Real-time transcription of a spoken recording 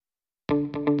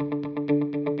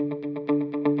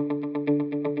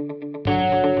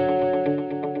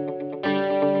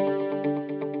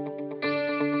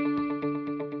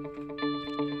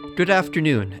Good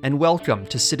afternoon, and welcome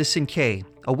to Citizen K,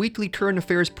 a weekly current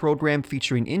affairs program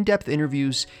featuring in-depth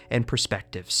interviews and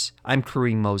perspectives. I'm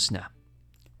Karim Mosna.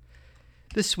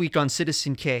 This week on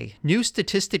Citizen K, new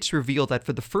statistics reveal that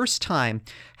for the first time,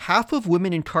 half of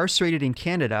women incarcerated in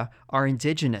Canada are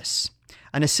Indigenous.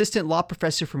 An assistant law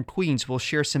professor from Queen's will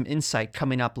share some insight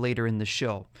coming up later in the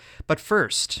show. But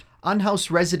first,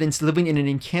 unhoused residents living in an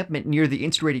encampment near the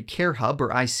Integrated Care Hub,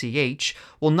 or ICH,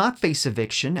 will not face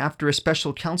eviction after a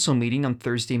special council meeting on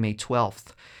Thursday, May 12th.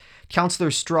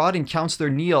 Councillor Straught and Councillor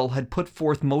Neal had put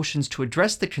forth motions to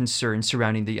address the concerns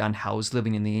surrounding the unhoused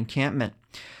living in the encampment.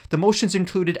 The motions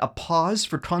included a pause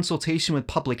for consultation with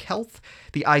public health,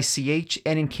 the ICH,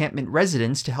 and encampment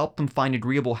residents to help them find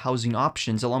agreeable housing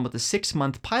options, along with a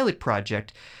 6-month pilot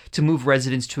project to move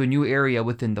residents to a new area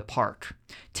within the park.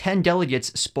 10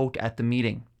 delegates spoke at the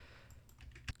meeting.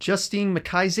 Justine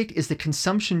McIsaac is the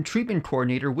Consumption Treatment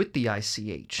Coordinator with the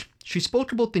ICH. She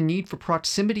spoke about the need for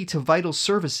proximity to vital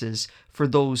services for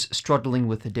those struggling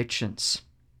with addictions.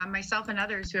 Myself and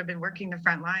others who have been working the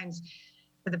front lines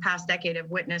for the past decade have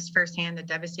witnessed firsthand the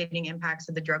devastating impacts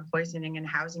of the drug poisoning and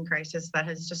housing crisis that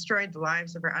has destroyed the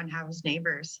lives of our unhoused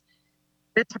neighbors.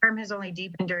 This harm has only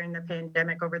deepened during the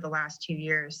pandemic over the last 2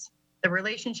 years. The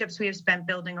relationships we have spent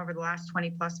building over the last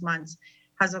 20 plus months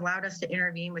has allowed us to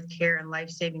intervene with care and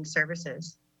life-saving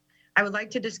services. I would like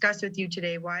to discuss with you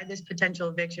today why this potential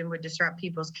eviction would disrupt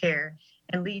people's care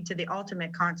and lead to the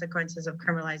ultimate consequences of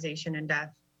criminalization and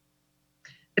death.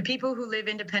 The people who live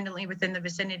independently within the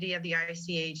vicinity of the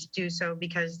ICH do so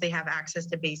because they have access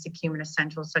to basic human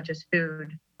essentials such as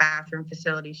food, bathroom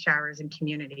facilities, showers, and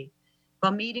community.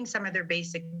 While meeting some of their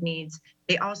basic needs,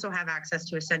 they also have access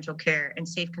to essential care and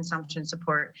safe consumption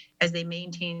support as they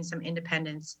maintain some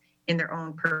independence in their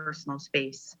own personal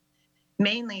space.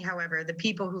 Mainly, however, the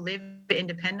people who live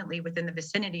independently within the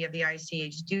vicinity of the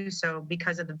ICH do so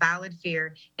because of the valid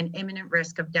fear and imminent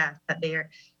risk of death that they are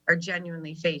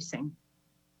genuinely facing.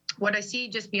 What I see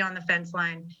just beyond the fence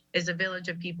line is a village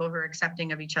of people who are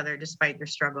accepting of each other despite their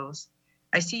struggles.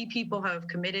 I see people who have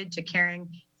committed to caring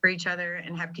for each other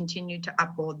and have continued to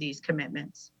uphold these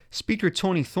commitments. Speaker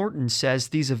Tony Thornton says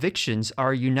these evictions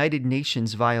are a United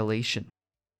Nations violation.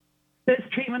 This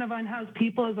treatment of unhoused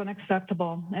people is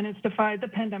unacceptable, and it's defied the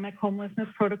pandemic homelessness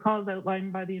protocols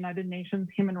outlined by the United Nations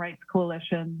Human Rights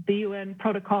Coalition. The UN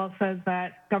protocol says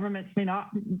that governments may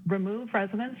not remove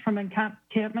residents from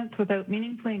encampments without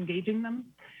meaningfully engaging them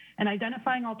and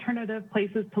identifying alternative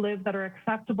places to live that are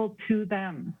acceptable to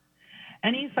them.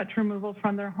 Any such removal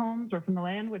from their homes or from the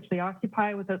land which they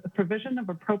occupy without the provision of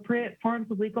appropriate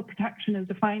forms of legal protection is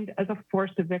defined as a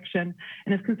forced eviction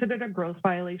and is considered a gross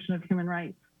violation of human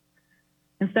rights.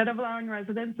 Instead of allowing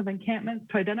residents of encampments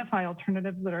to identify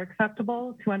alternatives that are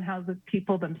acceptable to unhoused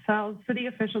people themselves, city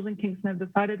officials in Kingston have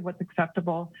decided what's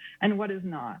acceptable and what is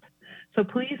not. So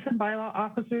police and bylaw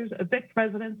officers evict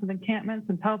residents of encampments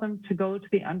and tell them to go to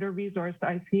the under-resourced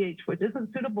ICH, which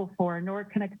isn't suitable for nor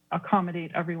can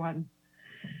accommodate everyone.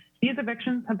 These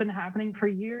evictions have been happening for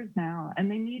years now,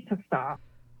 and they need to stop.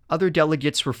 Other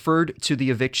delegates referred to the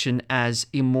eviction as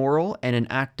immoral and an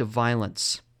act of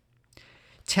violence.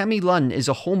 Tammy Lunn is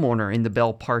a homeowner in the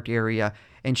Belle Park area,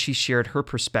 and she shared her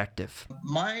perspective.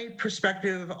 My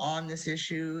perspective on this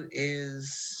issue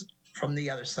is from the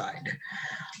other side.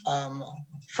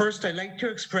 First, I'd like to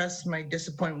express my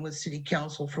disappointment with City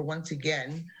Council for once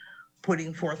again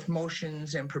putting forth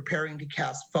motions and preparing to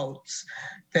cast votes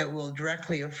that will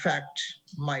directly affect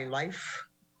my life,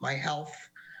 my health,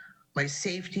 my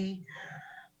safety,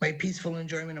 my peaceful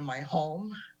enjoyment of my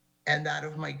home, and that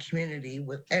of my community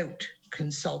without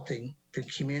consulting the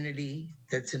community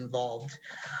that's involved.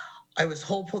 I was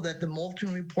hopeful that the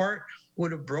Moulton report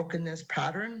would have broken this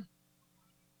pattern.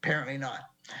 Apparently not.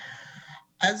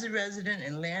 As a resident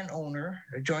and landowner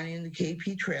adjoining the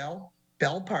KP Trail,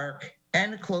 Belle Park,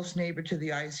 and a close neighbor to the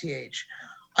ICH,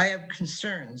 I have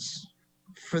concerns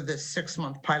for the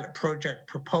 6-month pilot project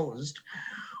proposed,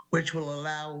 which will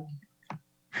allow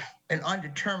an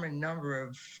undetermined number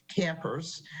of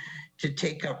campers to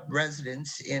take up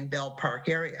residence in Belle Park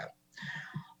area.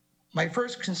 My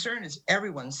first concern is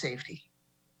everyone's safety.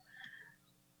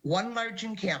 One large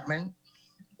encampment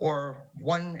or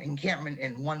one encampment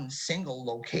in one single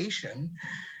location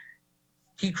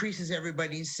decreases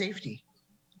everybody's safety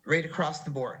right across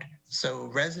the board. So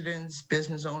residents,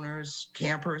 business owners,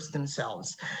 campers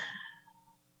themselves.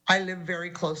 I live very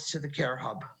close to the Care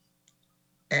Hub,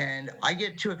 and I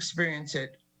get to experience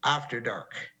it after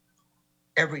dark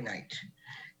every night.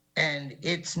 And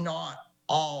it's not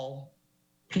all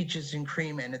peaches and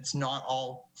cream, and it's not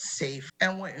all safe.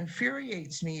 And what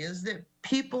infuriates me is that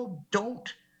people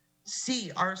don't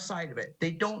see our side of it.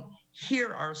 They don't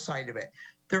hear our side of it.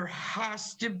 There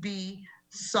has to be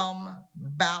some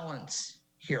balance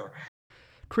here.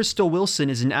 Crystal Wilson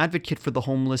is an advocate for the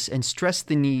homeless and stressed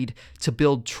the need to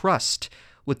build trust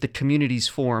with the communities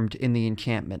formed in the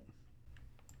encampment.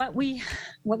 What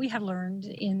we have learned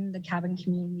in the cabin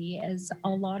community is a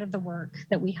lot of the work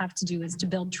that we have to do is to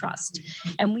build trust.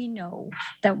 And we know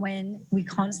that when we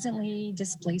constantly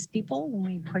displace people, when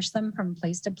we push them from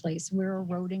place to place, we're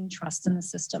eroding trust in the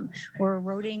system. We're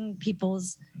eroding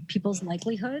people's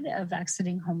likelihood of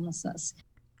exiting homelessness.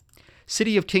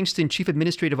 City of Kingston Chief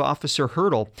Administrative Officer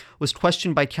Hurdle was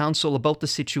questioned by council about the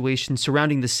situation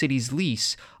surrounding the city's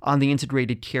lease on the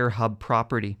integrated care hub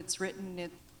property. It's written,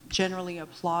 it generally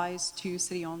applies to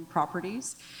city-owned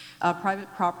properties.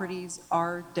 Private properties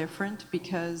are different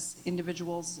because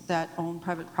individuals that own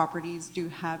private properties do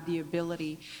have the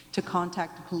ability to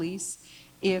contact the police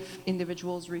if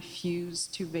individuals refuse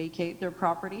to vacate their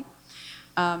property.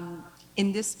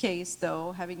 In this case,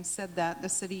 though, having said that, the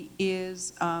city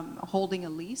is holding a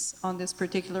lease on this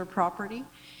particular property,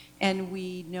 and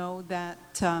we know that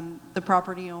the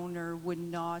property owner would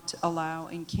not allow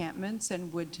encampments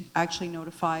and would actually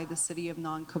notify the city of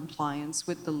non-compliance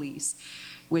with the lease,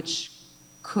 which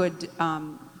could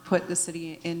put the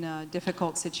city in a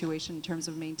difficult situation in terms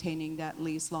of maintaining that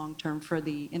lease long-term for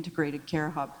the integrated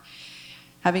care hub.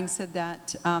 Having said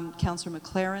that, Councillor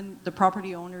McLaren, the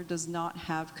property owner does not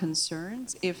have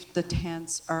concerns if the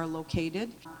tents are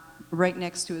located right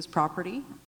next to his property.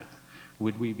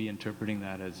 Would we be interpreting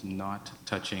that as not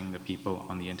touching the people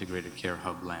on the integrated care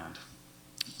hub land?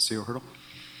 Sue Hurdle.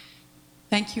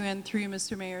 Thank you, and through you,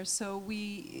 Mr. Mayor. So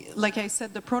we, like I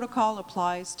said, the protocol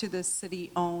applies to the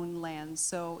city-owned land.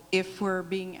 So if we're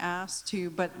being asked to,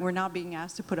 but we're not being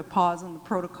asked to put a pause on the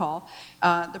protocol,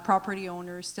 the property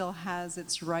owner still has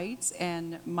its rights,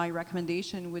 and my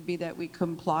recommendation would be that we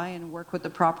comply and work with the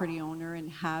property owner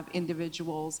and have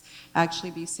individuals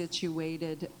actually be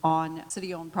situated on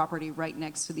city-owned property right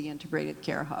next to the integrated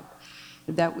care hub.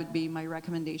 That would be my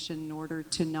recommendation in order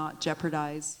to not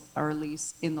jeopardize our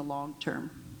lease in the long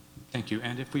term. Thank you.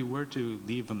 And if we were to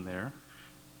leave them there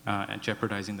and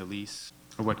jeopardizing the lease,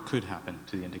 what could happen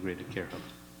to the integrated care hub?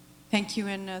 Thank you,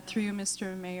 and through you,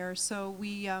 Mr. Mayor. So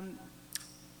we,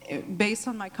 based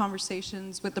on my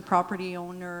conversations with the property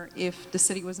owner, if the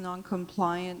city was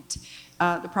non-compliant,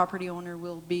 the property owner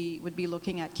would be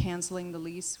looking at canceling the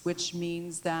lease, which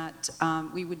means that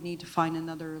we would need to find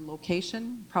another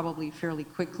location, probably fairly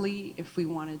quickly, if we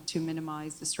wanted to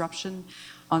minimize disruption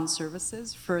on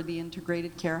services for the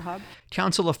integrated care hub.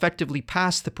 Council effectively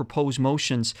passed the proposed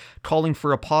motions, calling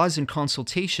for a pause in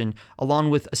consultation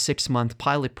along with a 6-month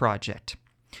pilot project.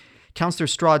 Councillor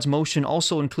Strahd's motion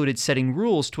also included setting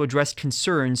rules to address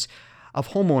concerns of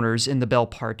homeowners in the Belle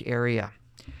Park area.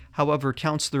 However,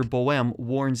 Councillor Boehm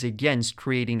warns against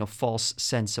creating a false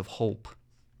sense of hope.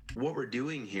 What we're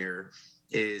doing here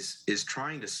is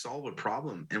trying to solve a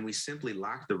problem, and we simply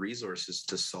lack the resources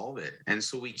to solve it. And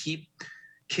so we keep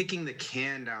kicking the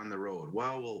can down the road.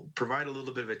 Well, we'll provide a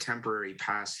little bit of a temporary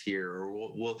pass here,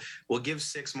 or we'll give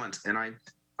 6 months. And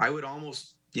I would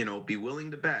almost, be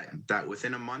willing to bet that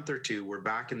within a month or two, we're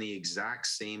back in the exact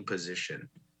same position.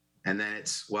 And then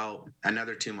it's, well,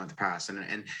 another 2-month pass.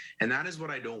 And that is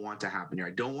what I don't want to happen here.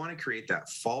 I don't want to create that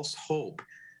false hope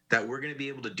that we're going to be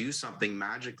able to do something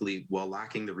magically while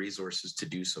lacking the resources to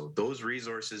do so. Those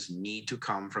resources need to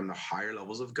come from the higher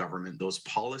levels of government. Those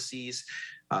policies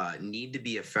need to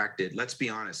be affected. Let's be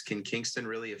honest, can Kingston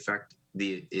really affect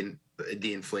the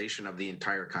inflation of the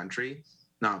entire country?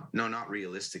 No, not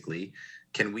realistically.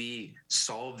 Can we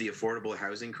solve the affordable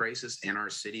housing crisis in our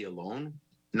city alone?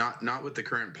 Not with the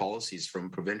current policies from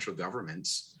provincial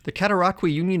governments. The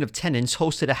Cataraqui Union of Tenants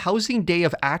hosted a housing day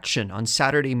of action on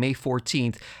Saturday, May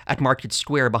 14th at Market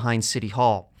Square behind City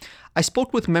Hall. I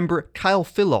spoke with member Kyle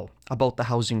Fillo about the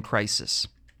housing crisis.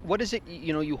 What is it,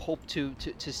 you hope to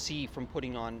see from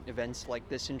putting on events like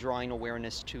this and drawing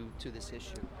awareness to this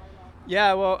issue?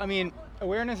 Yeah, well,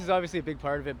 awareness is obviously a big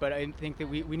part of it, but I think that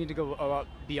we need to go a lot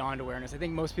beyond awareness. I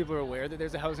think most people are aware that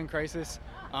there's a housing crisis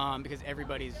because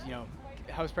everybody's,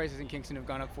 house prices in Kingston have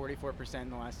gone up 44% in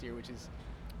the last year, which is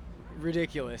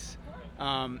ridiculous.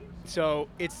 So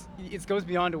it goes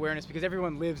beyond awareness because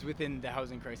everyone lives within the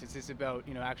housing crisis. It's about,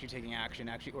 actually taking action,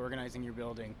 actually organizing your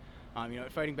building,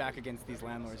 fighting back against these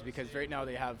landlords, because right now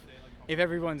they have,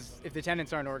 if the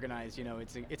tenants aren't organized,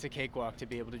 it's a cakewalk to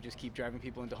be able to just keep driving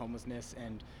people into homelessness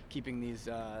and keeping these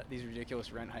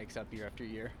ridiculous rent hikes up year after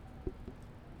year.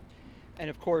 And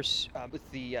of course, with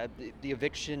the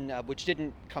eviction, which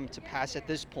didn't come to pass at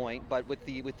this point, but with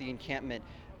the encampment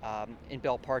in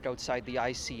Belle Park outside the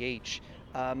ICH,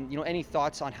 Any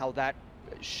thoughts on how that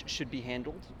should be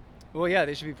handled? Well, yeah,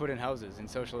 they should be put in houses and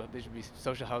there should be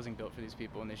social housing built for these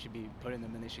people, and they should be put in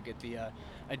them, and they should get the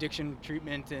addiction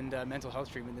treatment and mental health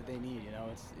treatment that they need.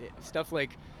 It's stuff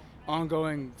like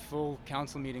ongoing full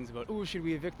council meetings about, should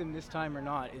we evict them this time or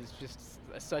not, is just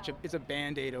it's a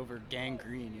Band-Aid over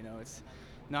gangrene. It's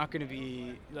not going to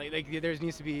be there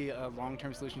needs to be a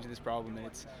long-term solution to this problem, and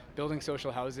it's building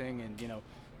social housing and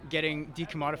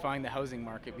decommodifying the housing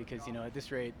market, because at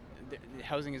this rate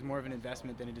housing is more of an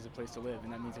investment than it is a place to live,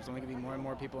 and that means there's only going to be more and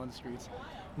more people on the streets,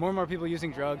 more and more people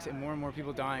using drugs, and more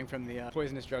people dying from the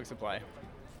poisonous drug supply.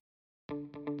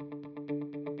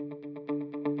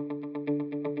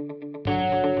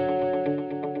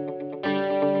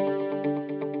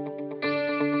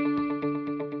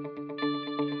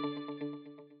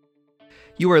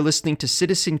 You are listening to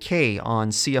Citizen K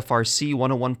on CFRC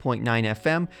 101.9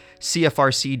 FM,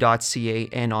 CFRC.ca,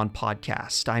 and on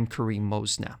podcast. I'm Karim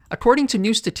Mosna. According to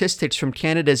new statistics from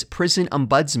Canada's Prison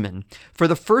Ombudsman, for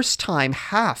the first time,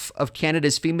 half of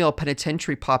Canada's female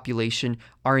penitentiary population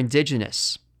are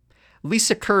Indigenous.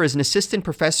 Lisa Kerr is an assistant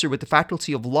professor with the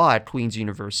Faculty of Law at Queen's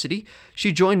University.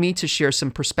 She joined me to share some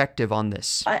perspective on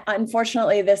this.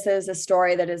 Unfortunately, this is a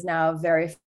story that is now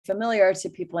very familiar to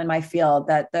people in my field,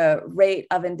 that the rate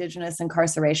of Indigenous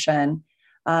incarceration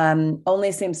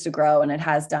only seems to grow, and it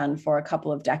has done for a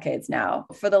couple of decades now.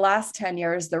 For the last 10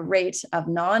 years, the rate of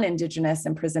non-Indigenous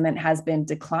imprisonment has been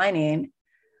declining.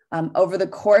 Over the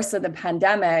course of the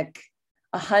pandemic,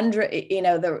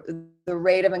 the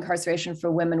rate of incarceration for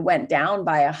women went down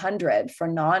by 100 for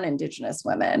non-Indigenous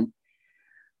women.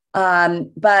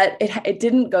 But it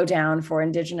didn't go down for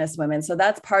Indigenous women. So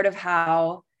that's part of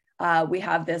how we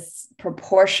have this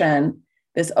proportion,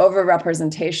 this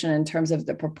overrepresentation in terms of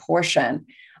the proportion.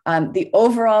 The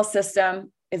overall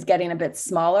system is getting a bit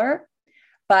smaller,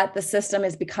 but the system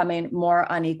is becoming more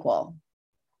unequal.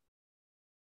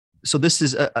 So this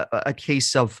is a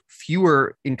case of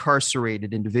fewer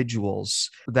incarcerated individuals.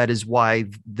 That is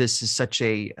why this is such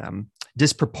a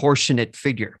disproportionate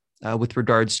figure with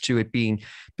regards to it being,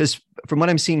 because from what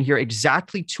I'm seeing here,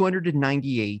 exactly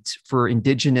 298 for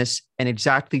Indigenous and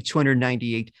exactly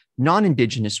 298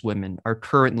 non-Indigenous women are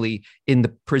currently in the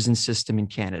prison system in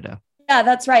Canada. Yeah,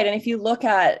 that's right. And if you look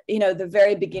at, the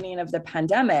very beginning of the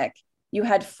pandemic, you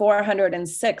had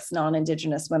 406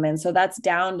 non-Indigenous women. So that's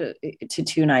down to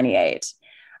 298.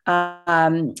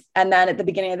 And then at the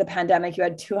beginning of the pandemic, you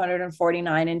had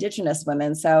 249 Indigenous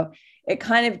women. So it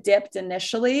kind of dipped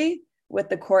initially with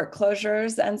the court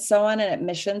closures and so on, and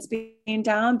admissions being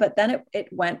down, but then it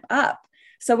went up.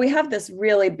 So we have this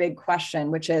really big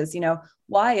question, which is,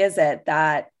 why is it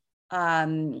that,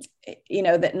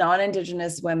 that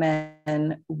non-Indigenous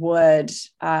women would,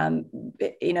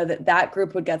 that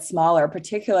group would get smaller,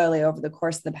 particularly over the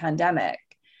course of the pandemic,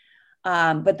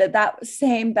 but that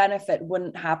same benefit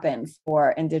wouldn't happen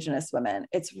for Indigenous women.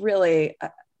 It's really,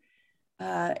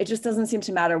 it just doesn't seem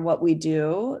to matter what we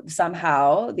do.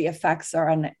 Somehow the effects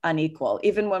are unequal.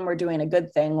 Even when we're doing a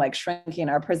good thing, like shrinking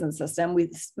our prison system, we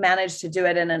manage to do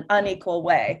it in an unequal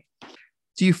way.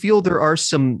 Do you feel there are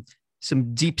some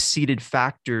deep-seated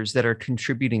factors that are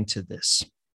contributing to this?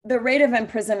 The rate of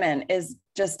imprisonment is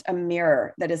just a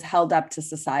mirror that is held up to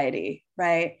society,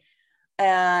 right?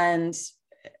 And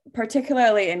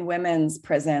particularly in women's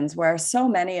prisons, where so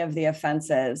many of the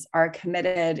offenses are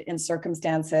committed in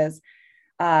circumstances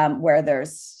where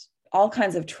there's all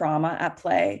kinds of trauma at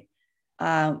play,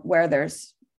 where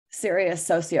there's serious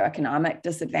socioeconomic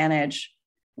disadvantage,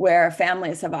 where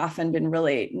families have often been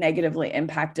really negatively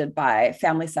impacted by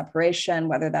family separation,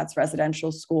 whether that's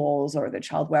residential schools or the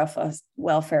child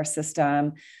welfare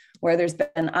system, where there's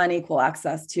been unequal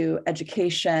access to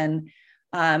education,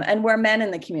 and where men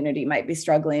in the community might be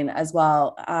struggling as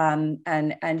well, and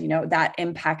that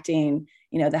impacting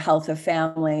the health of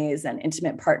families and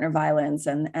intimate partner violence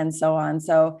and so on.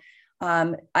 So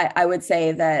I would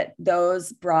say that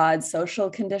those broad social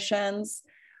conditions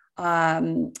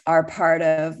are part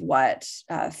of what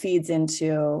feeds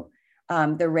into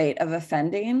the rate of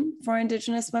offending for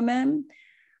Indigenous women.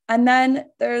 And then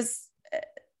there's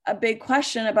a big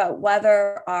question about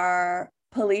whether our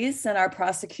police and our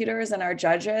prosecutors and our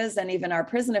judges and even our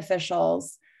prison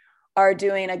officials are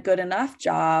doing a good enough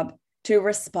job to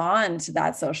respond to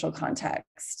that social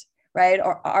context, right?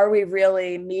 Or are we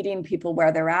really meeting people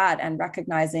where they're at and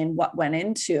recognizing what went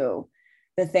into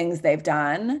the things they've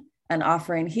done and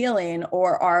offering healing?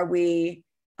 Or are we,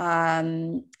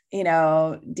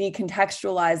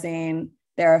 decontextualizing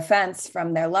their offense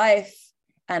from their life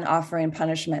and offering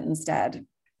punishment instead?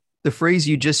 The phrase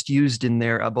you just used in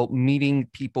there about meeting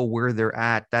people where they're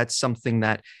at, that's something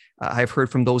that I've heard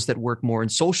from those that work more in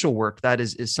social work that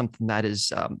is something that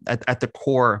is at the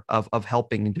core of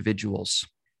helping individuals.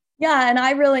 Yeah, and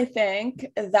I really think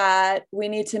that we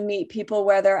need to meet people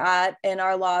where they're at in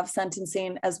our law of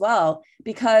sentencing as well.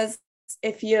 Because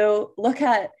if you look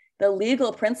at the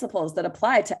legal principles that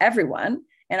apply to everyone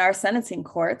in our sentencing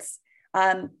courts,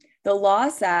 the law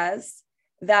says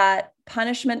that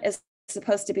punishment is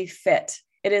supposed to be fit.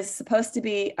 It is supposed to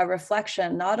be a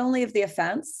reflection not only of the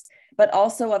offense, but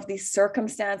also of the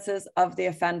circumstances of the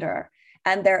offender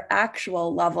and their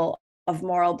actual level of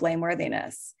moral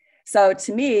blameworthiness. So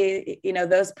to me,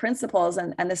 those principles,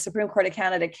 and the Supreme Court of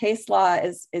Canada case law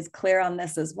is clear on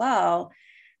this as well.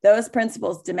 Those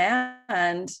principles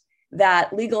demand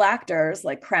that legal actors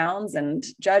like crowns and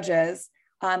judges,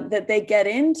 that they get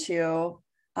into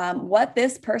what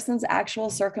this person's actual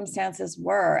circumstances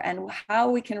were and how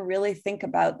we can really think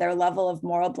about their level of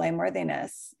moral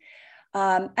blameworthiness.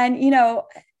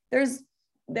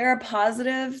 There are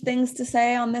positive things to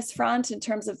say on this front in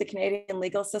terms of the Canadian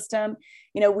legal system.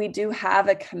 We do have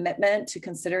a commitment to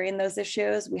considering those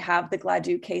issues. We have the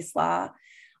Gladue case law.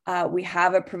 We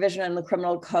have a provision in the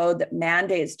criminal code that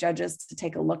mandates judges to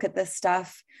take a look at this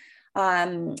stuff.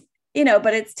 But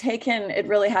it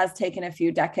really has taken a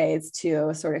few decades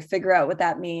to sort of figure out what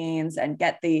that means and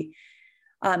get the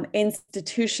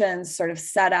institutions sort of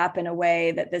set up in a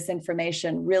way that this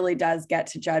information really does get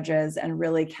to judges and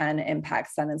really can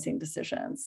impact sentencing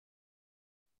decisions.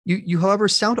 You, however,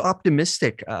 sound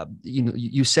optimistic.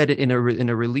 You said it in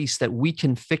a release that we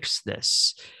can fix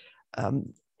this.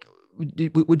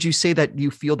 Would you say that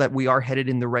you feel that we are headed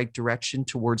in the right direction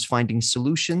towards finding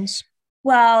solutions?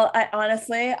 Well,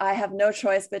 I have no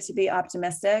choice but to be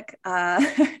optimistic.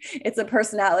 It's a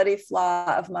personality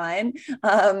flaw of mine,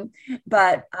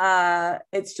 but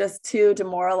it's just too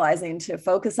demoralizing to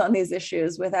focus on these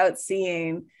issues without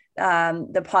seeing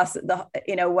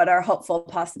what are hopeful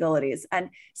possibilities. And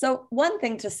so one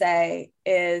thing to say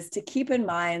is to keep in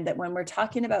mind that when we're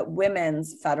talking about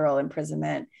women's federal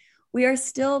imprisonment, we are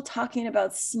still talking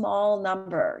about small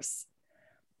numbers,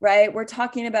 right? We're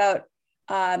talking about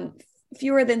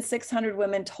fewer than 600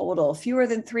 women total, fewer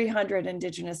than 300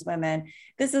 Indigenous women.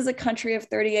 This is a country of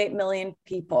 38 million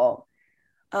people.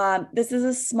 This is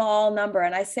a small number.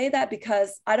 And I say that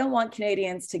because I don't want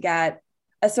Canadians to get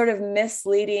a sort of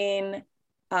misleading,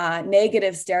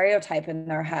 negative stereotype in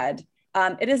their head.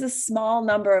 It is a small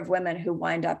number of women who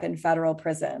wind up in federal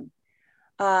prison.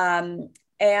 You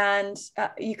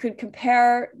could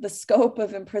compare the scope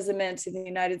of imprisonment in the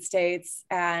United States,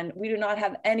 and we do not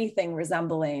have anything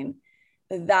resembling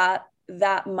that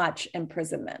much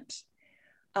imprisonment.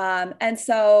 And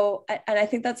I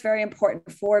think that's very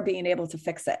important for being able to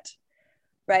fix it,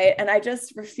 right? And I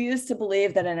just refuse to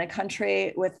believe that in a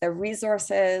country with the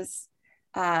resources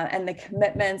and the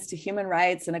commitments to human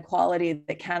rights and equality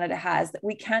that Canada has, that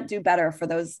we can't do better for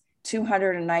those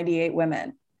 298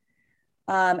 women,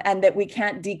 and that we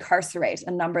can't decarcerate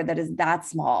a number that is that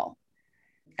small.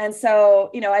 And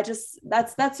so,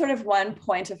 that's sort of one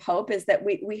point of hope, is that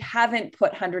we haven't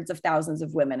put hundreds of thousands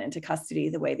of women into custody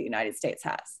the way the United States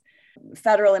has.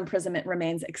 Federal imprisonment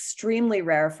remains extremely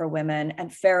rare for women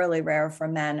and fairly rare for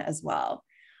men as well.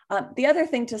 The other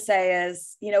thing to say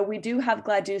is, we do have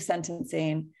Gladue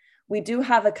sentencing. We do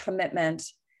have a commitment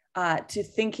to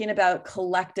thinking about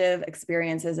collective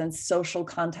experiences and social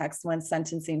context when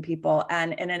sentencing people.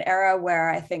 And in an era where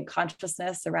I think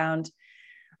consciousness around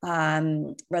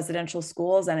residential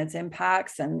schools and its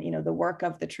impacts, and the work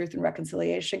of the Truth and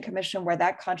Reconciliation Commission, where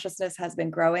that consciousness has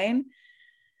been growing,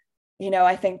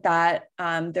 I think that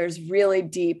there's really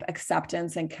deep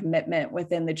acceptance and commitment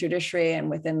within the judiciary and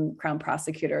within Crown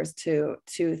prosecutors to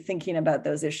thinking about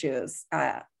those issues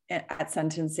at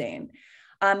sentencing.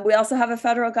 We also have a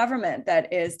federal government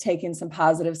that is taking some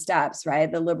positive steps,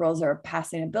 right? The Liberals are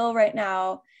passing a bill right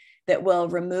now that will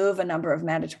remove a number of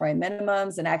mandatory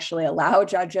minimums and actually allow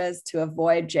judges to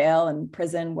avoid jail and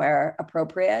prison where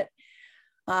appropriate,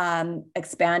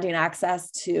 expanding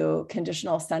access to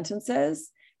conditional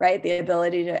sentences, right? The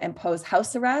ability to impose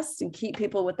house arrest and keep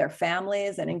people with their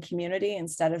families and in community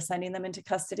instead of sending them into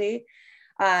custody.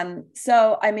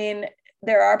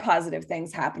 There are positive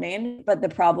things happening, but the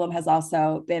problem has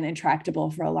also been intractable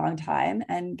for a long time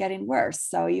and getting worse.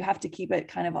 So you have to keep it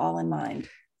kind of all in mind.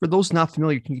 For those not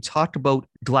familiar, can you talk about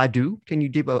Gladue? Can you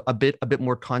give a bit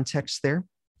more context there?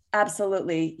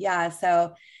 Absolutely. Yeah.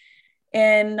 So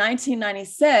in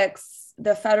 1996,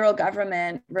 the federal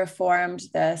government reformed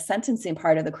the sentencing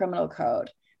part of the criminal code.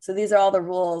 So these are all the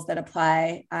rules that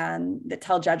apply, that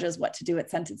tell judges what to do at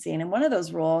sentencing. And one of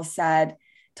those rules said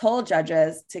told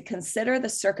judges to consider the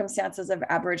circumstances of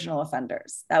Aboriginal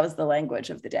offenders. That was the language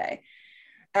of the day.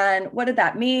 And what did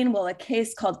that mean? Well, a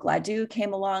case called Gladue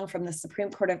came along from the Supreme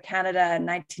Court of Canada in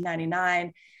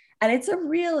 1999. And it's a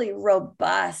really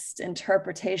robust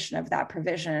interpretation of that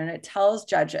provision. And it tells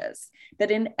judges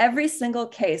that in every single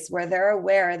case where they're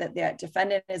aware that the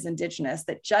defendant is Indigenous,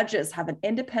 that judges have an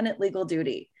independent legal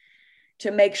duty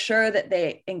to make sure that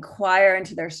they inquire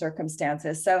into their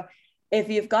circumstances. So if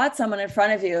you've got someone in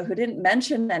front of you who didn't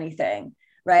mention anything,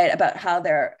 right, about how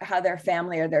their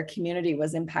family or their community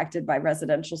was impacted by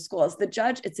residential schools,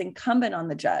 it's incumbent on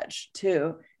the judge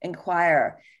to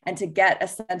inquire and to get a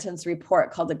sentence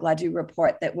report called a Gladue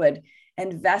report that would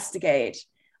investigate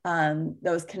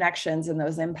those connections and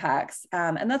those impacts.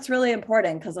 And that's really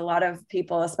important because a lot of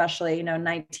people, especially,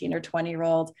 19 or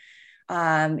 20-year-old,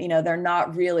 they're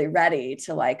not really ready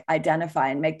to identify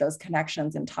and make those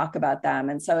connections and talk about them.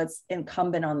 And so it's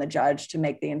incumbent on the judge to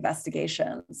make the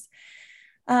investigations.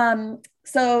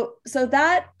 So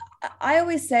that, I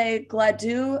always say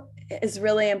Gladue is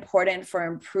really important for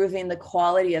improving the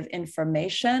quality of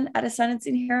information at a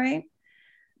sentencing hearing,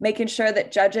 making sure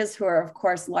that judges who are, of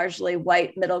course, largely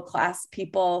white middle-class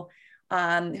people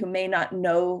who may not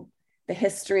know the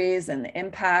histories and the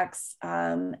impacts,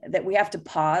 that we have to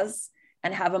pause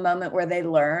and have a moment where they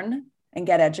learn and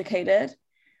get educated.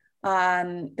 So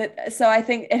I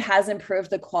think it has improved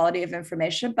the quality of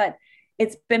information, but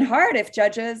it's been hard if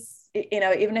judges,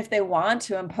 even if they want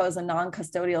to impose a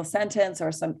non-custodial sentence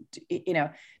or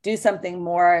do something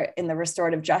more in the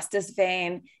restorative justice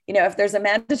vein, if there's a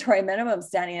mandatory minimum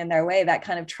standing in their way, that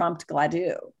kind of trumped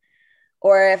Gladue.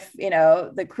 Or if,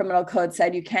 the criminal code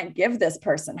said you can't give this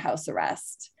person house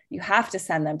arrest, you have to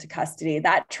send them to custody,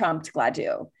 that trumped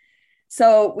Gladue.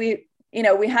 So we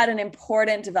had an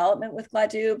important development with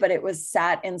Gladue, but it was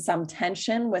sat in some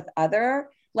tension with other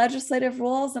legislative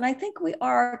rules. And I think we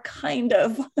are kind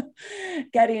of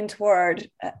getting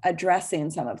toward addressing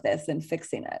some of this and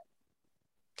fixing it.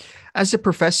 As a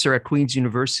professor at Queen's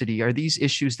University, are these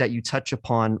issues that you touch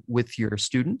upon with your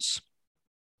students?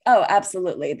 Oh,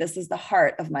 absolutely. This is the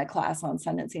heart of my class on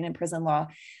sentencing and prison law.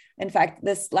 In fact,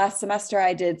 this last semester,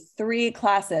 I did 3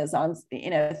 classes on,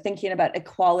 thinking about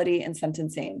equality in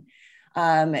sentencing,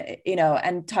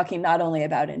 and talking not only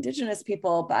about Indigenous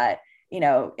people, but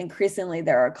increasingly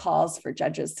there are calls for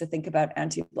judges to think about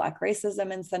anti-Black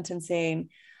racism in sentencing.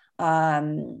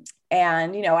 And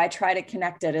I try to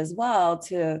connect it as well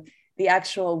to the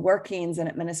actual workings and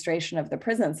administration of the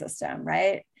prison system,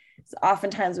 right? So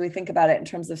oftentimes we think about it in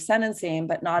terms of sentencing,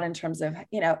 but not in terms of,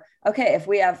 okay, if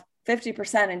we have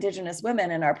 50% Indigenous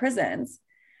women in our prisons,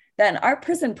 then our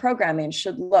prison programming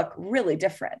should look really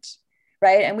different,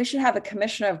 right? And we should have a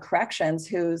commissioner of corrections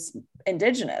who's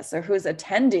Indigenous or who's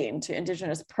attending to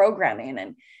Indigenous programming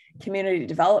and community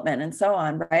development and so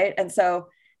on, right? And so,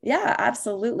 yeah,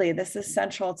 absolutely. This is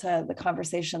central to the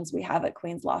conversations we have at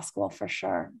Queen's Law School for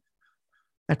sure.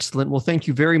 Excellent. Well, thank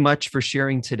you very much for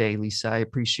sharing today, Lisa. I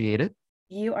appreciate it.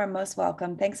 You are most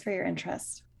welcome. Thanks for your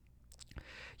interest.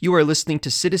 You are listening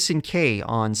to Citizen K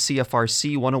on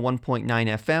CFRC 101.9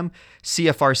 FM,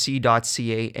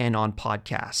 CFRC.ca, and on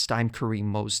podcast. I'm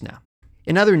Karim Mosna.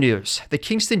 In other news, the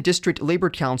Kingston District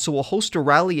Labour Council will host a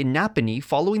rally in Napanee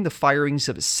following the firings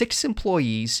of 6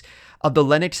 employees of the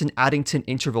Lennox Addington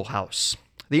Interval House.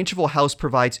 The Interval House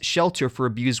provides shelter for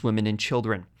abused women and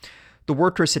children. The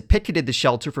workers had picketed the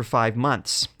shelter for 5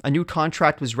 months. A new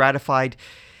contract was ratified.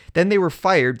 Then they were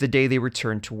fired the day they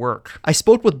returned to work. I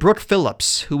spoke with Brooke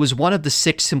Phillips, who was one of the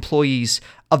 6 employees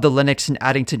of the Lennox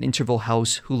Addington Interval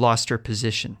House who lost her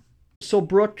position. So,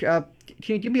 Brooke, can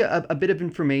you give me a bit of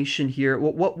information here?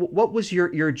 What was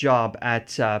your job at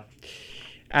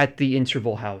the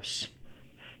Interval House?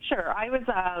 Sure. I was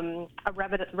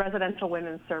a residential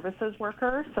women's services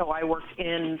worker, so I worked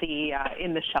in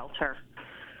the shelter.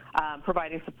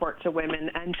 Providing support to women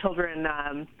and children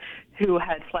who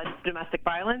had fled domestic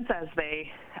violence as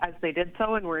they did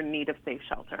so and were in need of safe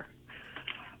shelter.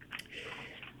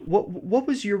 What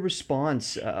was your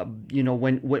response?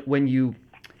 When you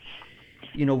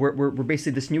we're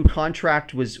basically this new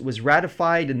contract was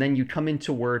ratified, and then you come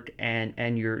into work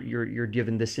and you're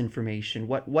given this information.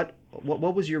 What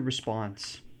was your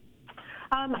response?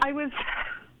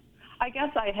 I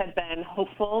guess I had been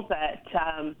hopeful that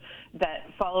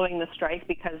following the strike,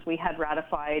 because we had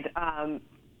ratified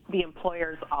the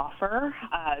employer's offer,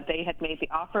 they had made the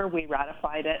offer, we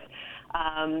ratified it.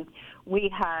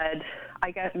 We had, I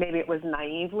guess maybe it was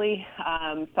naively,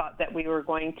 thought that we were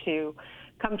going to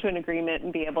come to an agreement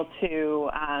and be able to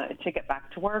get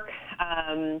back to work.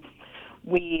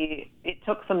 it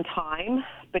took some time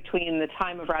between the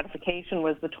time of ratification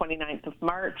was the 29th of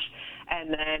March, and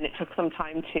then it took some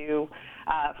time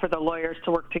for the lawyers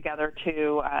to work together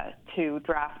to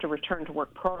draft a return to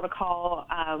work protocol.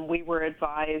 We were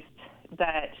advised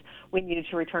that we needed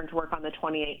to return to work on the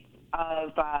 28th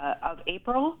of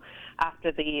April,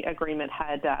 after the agreement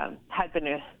had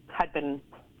been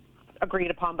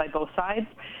agreed upon by both sides,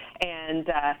 and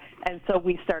so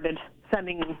we started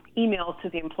sending emails to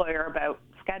the employer about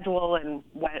schedule and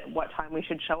what time we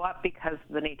should show up, because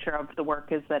the nature of the work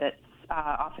is that it's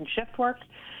often shift work.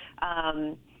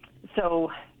 So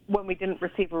when we didn't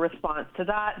receive a response to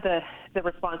that, the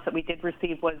response that we did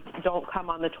receive was, don't come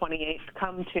on the 28th,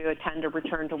 come to attend a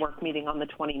return to work meeting on the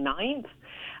 29th.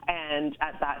 And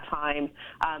at that time,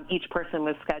 each person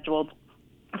was scheduled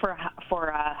for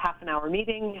a half an hour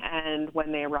meeting, and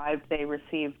when they arrived, they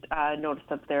received notice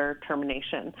of their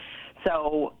termination.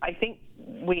 So I think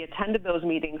we attended those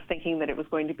meetings thinking that it was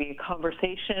going to be a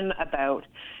conversation about,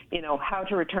 how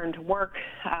to return to work,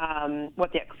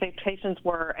 what the expectations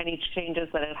were, any changes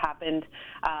that had happened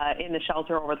in the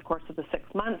shelter over the course of the 6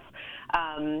 months,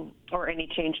 or any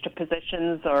change to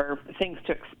positions or things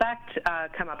to expect,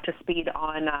 come up to speed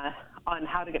on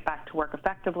how to get back to work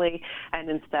effectively, and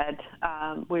instead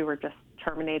we were just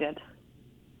terminated.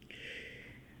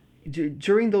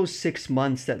 During those 6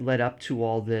 months that led up to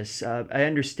all this, I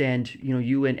understand,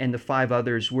 you and the 5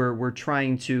 others were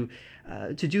trying to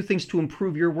do things to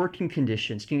improve your working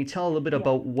conditions. Can you tell a little bit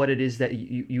about what it is that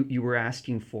you were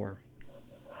asking for?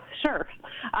 Sure.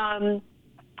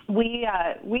 We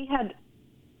had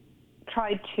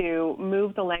tried to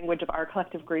move the language of our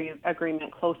collective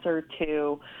agreement closer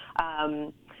to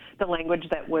the language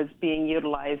that was being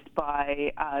utilized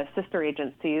by sister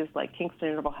agencies like Kingston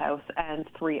Interval House and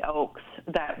Three Oaks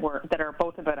that are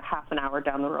both about a half an hour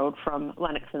down the road from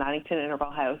Lennox and Addington Interval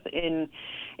House in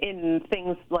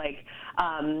things like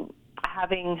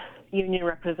having union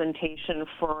representation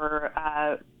for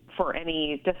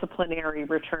any disciplinary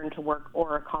return to work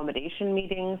or accommodation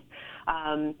meetings,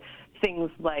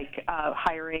 things like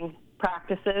hiring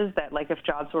practices that, like, if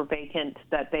jobs were vacant,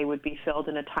 that they would be filled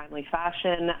in a timely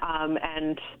fashion,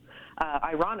 and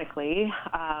ironically,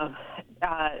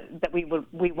 that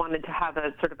we wanted to have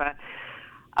a sort of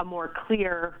a more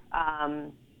clear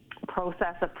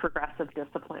process of progressive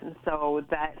discipline, so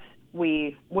that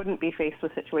we wouldn't be faced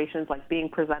with situations like being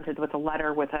presented with a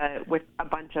letter with a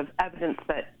bunch of evidence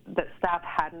that staff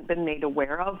hadn't been made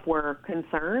aware of were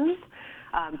concerns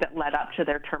that led up to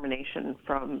their termination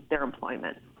from their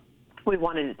employment. We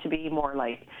wanted it to be more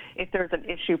like, if there's an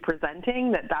issue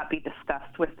presenting, that be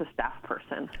discussed with the staff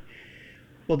person.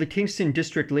 Well, the Kingston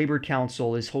District Labour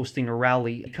Council is hosting a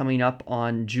rally coming up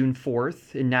on June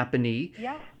 4th in Napanee.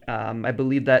 Yeah. I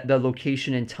believe that the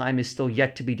location and time is still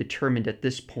yet to be determined at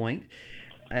this point.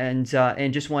 And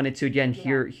just wanted to again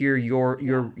hear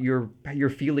your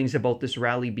feelings about this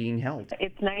rally being held.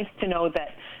 It's nice to know that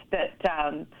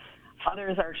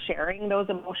others are sharing those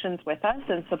emotions with us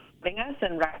and supporting us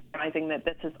and recognizing that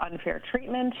this is unfair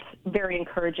treatment. Very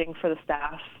encouraging for the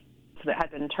staff that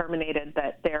had been terminated,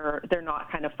 that they're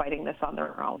not kind of fighting this on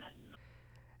their own.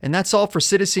 And that's all for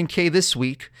Citizen K this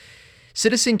week.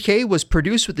 Citizen K was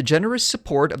produced with the generous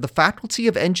support of the Faculty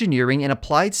of Engineering and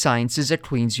Applied Sciences at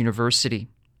Queen's University.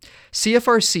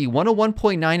 CFRC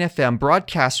 101.9 FM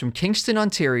broadcasts from Kingston,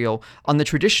 Ontario, on the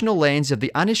traditional lands of the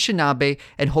Anishinaabe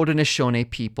and Haudenosaunee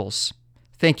peoples.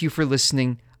 Thank you for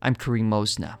listening. I'm Karim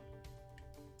Mosna.